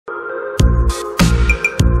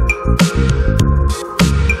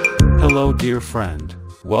Hello dear friend,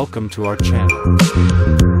 welcome to our channel.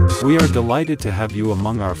 We are delighted to have you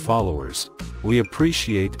among our followers. We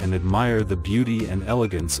appreciate and admire the beauty and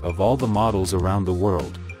elegance of all the models around the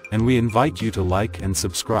world, and we invite you to like and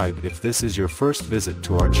subscribe if this is your first visit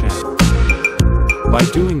to our channel. By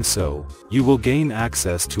doing so, you will gain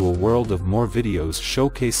access to a world of more videos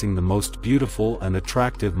showcasing the most beautiful and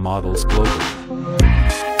attractive models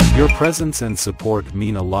globally. Your presence and support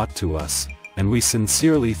mean a lot to us, and we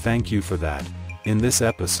sincerely thank you for that. In this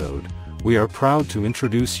episode, we are proud to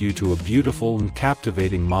introduce you to a beautiful and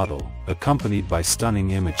captivating model, accompanied by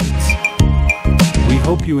stunning images. We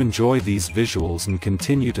hope you enjoy these visuals and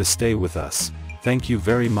continue to stay with us. Thank you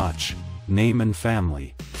very much. Name and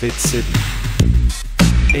family: Fit Sidney.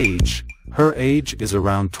 Age: her age is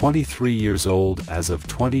around 23 years old as of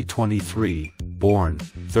 2023, born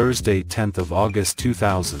Thursday 10th of August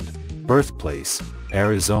 2000, birthplace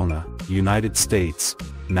Arizona, United States,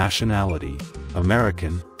 nationality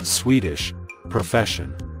American, Swedish,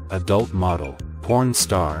 profession adult model, porn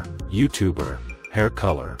star, YouTuber, hair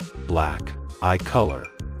color black, eye color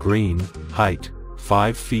green, height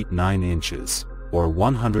 5 feet 9 inches, or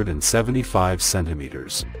 175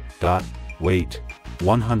 centimeters. Weight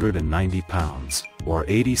 190 pounds, or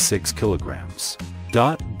 86 kilograms.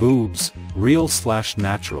 Boobs,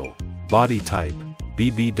 real/natural. Body type,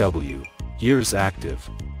 BBW. Years active,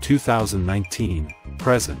 2019,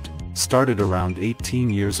 present, started around 18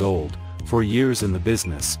 years old, 4 years in the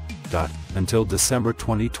business. Until December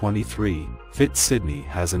 2023, Fit Sidney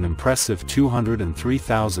has an impressive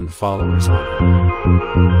 203,000 followers on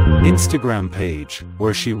her Instagram page,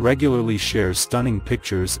 where she regularly shares stunning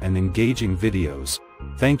pictures and engaging videos.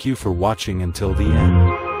 Thank you for watching until the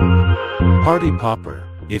end. Party Popper,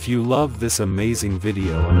 if you love this amazing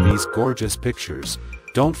video and these gorgeous pictures,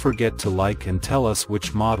 don't forget to like and tell us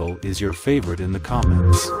which model is your favorite in the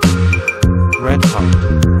comments. Red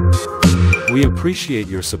Heart. We appreciate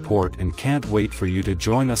your support and can't wait for you to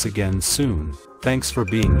join us again soon. Thanks for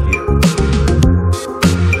being here.